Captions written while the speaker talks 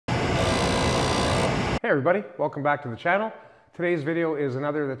everybody, welcome back to the channel. Today's video is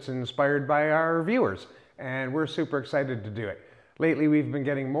another that's inspired by our viewers, and we're super excited to do it. Lately we've been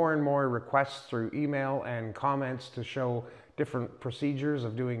getting more and more requests through email and comments to show different procedures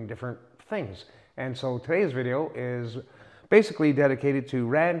of doing different things. And so today's video is basically dedicated to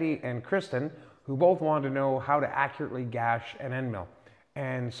Randy and Kristen, who both want to know how to accurately gash an end mill.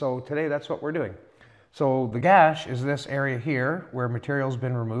 And so today that's what we're doing. So the gash is this area here where material's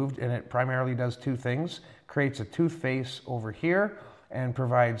been removed, and it primarily does two things. Creates a tooth face over here and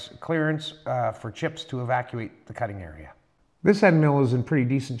provides clearance for chips to evacuate the cutting area. This end mill is in pretty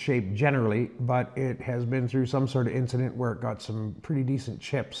decent shape generally, but it has been through some sort of incident where it got some pretty decent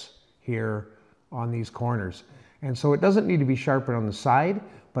chips here on these corners. And so it doesn't need to be sharpened on the side,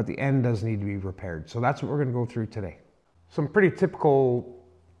 but the end does need to be repaired. So that's what we're going to go through today. Some pretty typical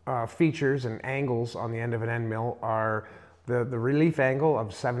features and angles on the end of an end mill are the relief angle of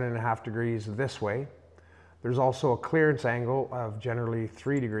 7.5 degrees this way. There's also a clearance angle of generally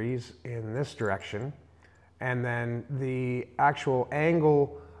 3 degrees in this direction. And then the actual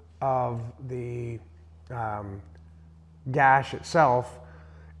angle of the gash itself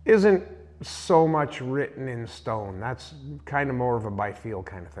isn't so much written in stone. That's kind of more of a by feel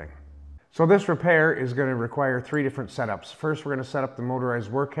kind of thing. So this repair is going to require 3 different setups. First, we're going to set up the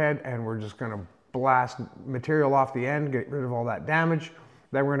motorized workhead, and we're just going to blast material off the end, get rid of all that damage.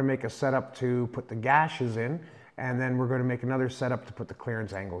 Then we're going to make a setup to put the gashes in, and then we're going to make another setup to put the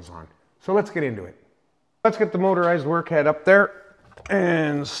clearance angles on. So let's get into it. Let's get the motorized workhead up there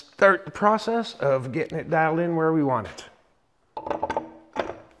and start the process of getting it dialed in where we want it.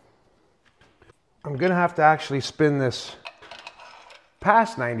 I'm going to have to actually spin this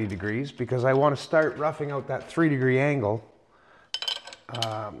past 90 degrees because I want to start roughing out that 3-degree angle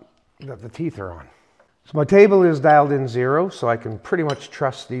that the teeth are on. So my table is dialed in 0, so I can pretty much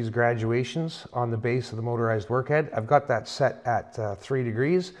trust these graduations on the base of the motorized workhead. I've got that set at 3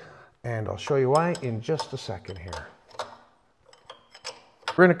 degrees, and I'll show you why in just a second here.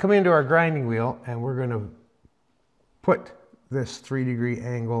 We're going to come into our grinding wheel, and we're going to put this 3-degree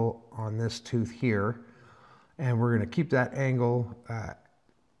angle on this tooth here. And we're going to keep that angle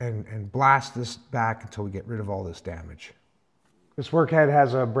and blast this back until we get rid of all this damage. This workhead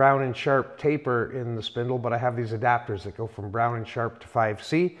has a brown and sharp taper in the spindle, but I have these adapters that go from brown and sharp to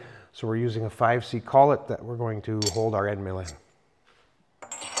 5C. So we're using a 5C collet that we're going to hold our end mill in.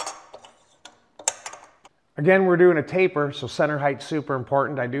 Again, we're doing a taper, so center height's super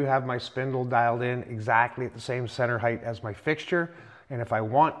important. I do have my spindle dialed in exactly at the same center height as my fixture. And if I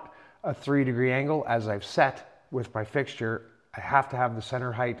want a 3-degree angle, as I've set with my fixture, I have to have the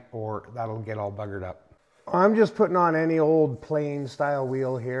center height or that'll get all buggered up. I'm just putting on any old plain style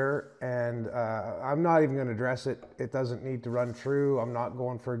wheel here, and I'm not even going to dress it. It doesn't need to run through. I'm not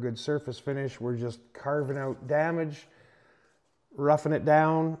going for a good surface finish. We're just carving out damage, roughing it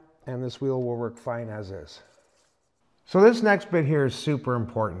down, and this wheel will work fine as is. So this next bit here is super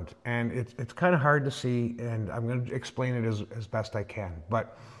important, and it's kind of hard to see, and I'm going to explain it as best I can.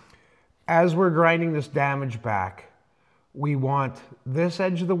 But as we're grinding this damage back, we want this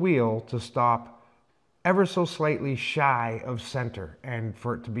edge of the wheel to stop ever so slightly shy of center, and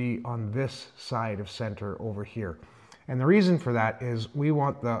for it to be on this side of center over here. And the reason for that is we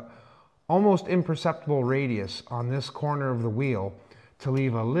want the almost imperceptible radius on this corner of the wheel to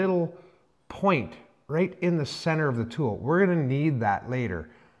leave a little point right in the center of the tool. We're going to need that later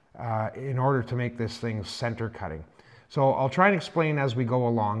in order to make this thing center cutting. So I'll try and explain as we go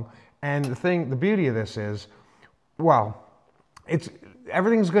along. And the beauty of this is, well,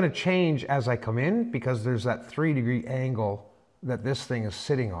 everything's going to change as I come in because there's that 3-degree angle that this thing is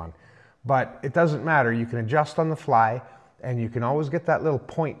sitting on. But it doesn't matter. You can adjust on the fly, and you can always get that little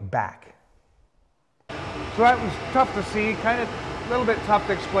point back. So that was tough to see, kind of a little bit tough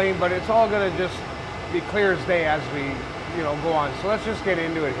to explain, but it's all going to just be clear as day as we, go on. So let's just get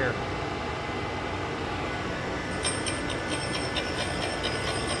into it here.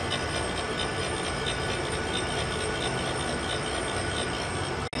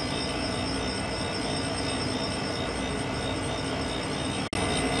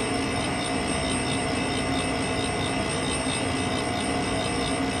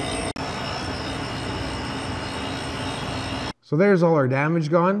 So there's all our damage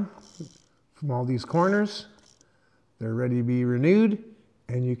gone from all these corners. They're ready to be renewed,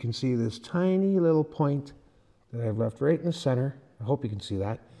 and you can see this tiny little point that I've left right in the center. I hope you can see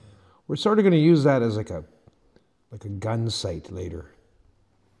that. We're sort of going to use that as like a gun sight later.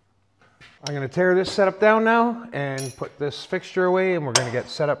 I'm going to tear this setup down now and put this fixture away, and we're going to get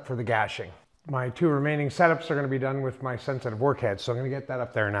set up for the gashing. My 2 remaining setups are going to be done with my sensitive workhead, so I'm going to get that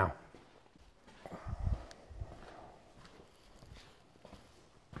up there now.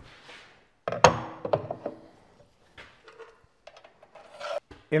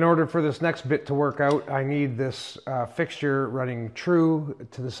 In order for this next bit to work out, I need this fixture running true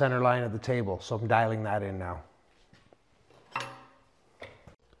to the center line of the table. So I'm dialing that in now.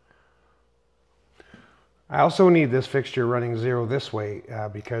 I also need this fixture running 0 this way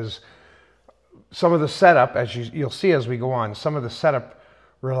because some of the setup, as you'll see as we go on, some of the setup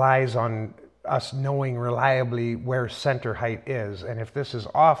relies on us knowing reliably where center height is. And if this is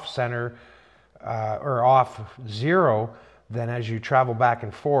off center or off 0, then as you travel back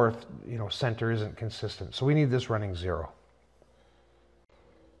and forth, center isn't consistent. So we need this running 0.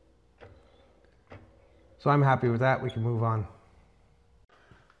 So I'm happy with that. We can move on.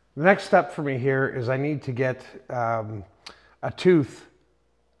 The next step for me here is I need to get a tooth,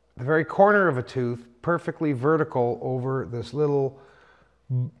 the very corner of a tooth, perfectly vertical over this little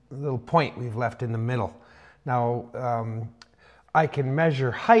point we've left in the middle. Now, I can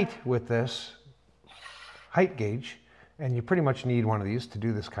measure height with this height gauge, and you pretty much need one of these to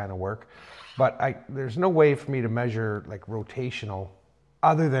do this kind of work. But there's no way for me to measure like rotational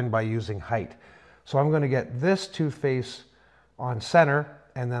other than by using height. So I'm going to get this tooth face on center,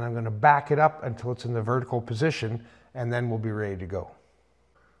 and then I'm going to back it up until it's in the vertical position, and then we'll be ready to go.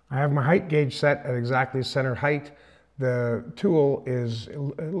 I have my height gauge set at exactly center height. The tool is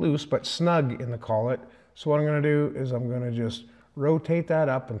loose but snug in the collet. So what I'm going to do is I'm going to just rotate that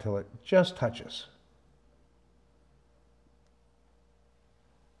up until it just touches.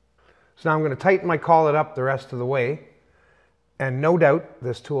 So now I'm going to tighten my collet up the rest of the way, and no doubt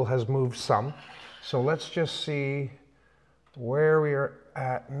this tool has moved some. So let's just see where we are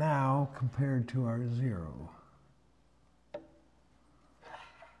at now compared to our 0.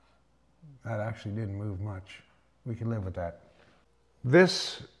 That actually didn't move much. We can live with that.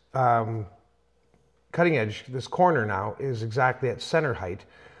 This cutting edge, this corner now, is exactly at center height,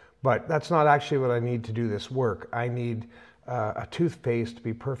 but that's not actually what I need to do this work. I need a toothpaste to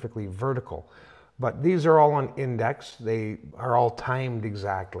be perfectly vertical. But these are all on index. They are all timed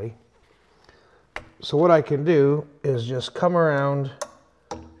exactly. So what I can do is just come around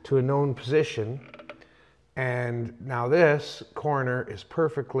to a known position, and now this corner is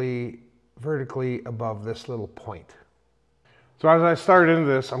perfectly vertically above this little point. So as I start into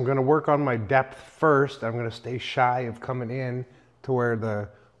this, I'm going to work on my depth first. I'm going to stay shy of coming in to where the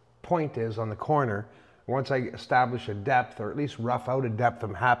point is on the corner. Once I establish a depth, or at least rough out a depth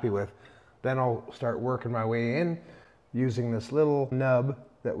I'm happy with, then I'll start working my way in using this little nub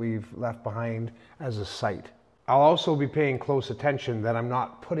that we've left behind as a sight. I'll also be paying close attention that I'm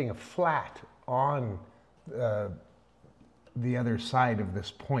not putting a flat on the other side of this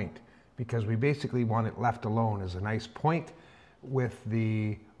point, because we basically want it left alone as a nice point with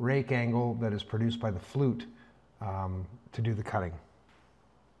the rake angle that is produced by the flute to do the cutting.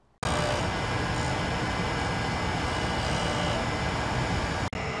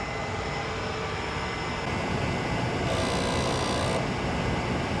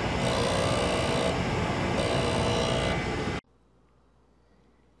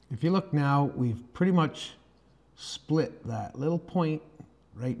 If you look now, we've pretty much split that little point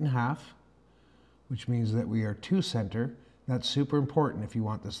right in half, which means that we are to center. That's super important if you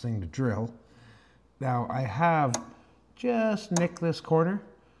want this thing to drill. Now I have just nicked this corner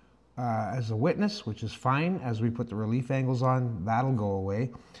as a witness, which is fine. As we put the relief angles on, that'll go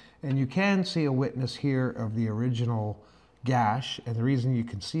away. And you can see a witness here of the original gash, and the reason you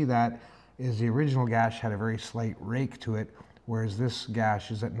can see that is the original gash had a very slight rake to it, whereas this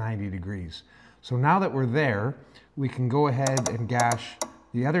gash is at 90 degrees. So now that we're there, we can go ahead and gash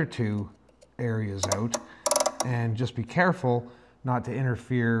the other two areas out, and just be careful not to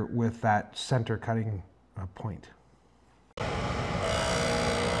interfere with that center cutting point.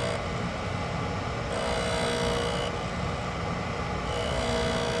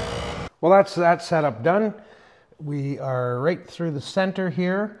 Well, that's that setup done. We are right through the center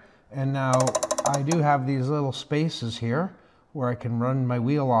here, and now I do have these little spaces here where I can run my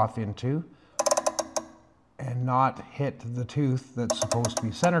wheel off into and not hit the tooth that's supposed to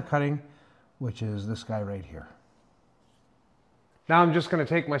be center cutting, which is this guy right here. Now I'm just going to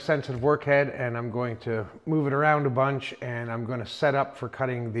take my sensitive work head and I'm going to move it around a bunch, and I'm going to set up for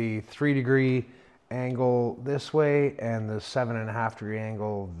cutting the 3-degree angle this way and the 7.5-degree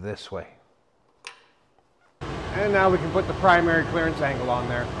angle this way. And now we can put the primary clearance angle on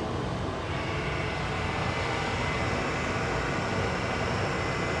there.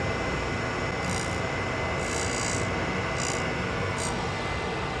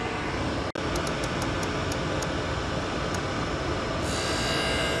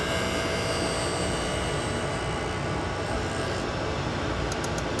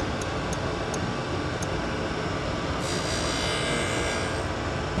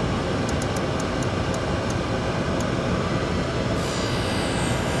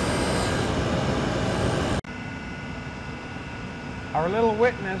 our little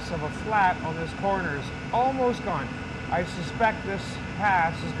witness of a flat on this corner is almost gone. I suspect this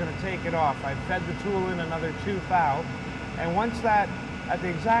pass is going to take it off. I've fed the tool in another 2 thou, and once that, at the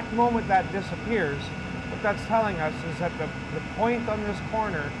exact moment that disappears, what that's telling us is that the point on this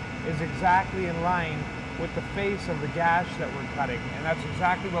corner is exactly in line with the face of the gash that we're cutting, and that's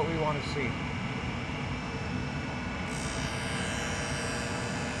exactly what we want to see.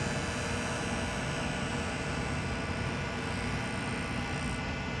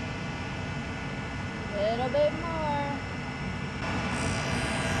 A little bit more.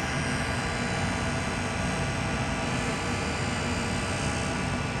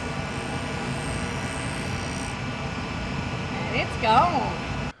 And it's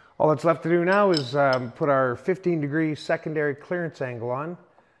gone. All that's left to do now is put our 15-degree secondary clearance angle on,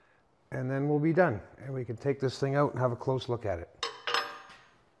 and then we'll be done. And we can take this thing out and have a close look at it.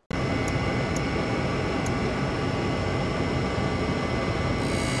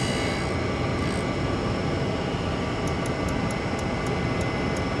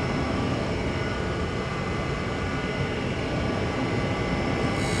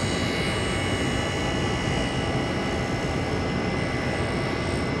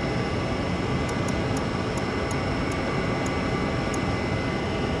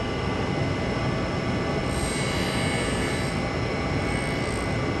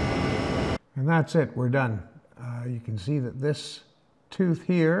 And that's it, we're done. You can see that this tooth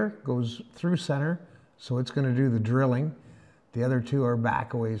here goes through center, so it's going to do the drilling. The other two are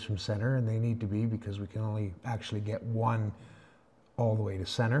back a ways from center, and they need to be because we can only actually get one all the way to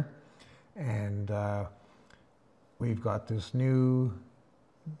center. And we've got this new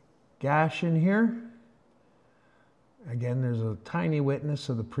gash in here. Again, there's a tiny witness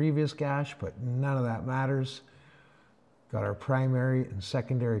of the previous gash, but none of that matters. Got our primary and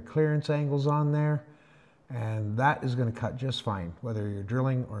secondary clearance angles on there, and that is going to cut just fine. Whether you're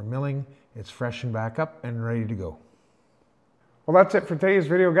drilling or milling, it's freshened back up and ready to go. Well, that's it for today's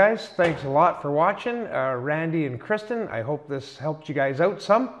video, guys. Thanks a lot for watching. Randy and Kristen, I hope this helped you guys out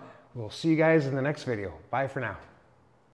some. We'll see you guys in the next video. Bye for now.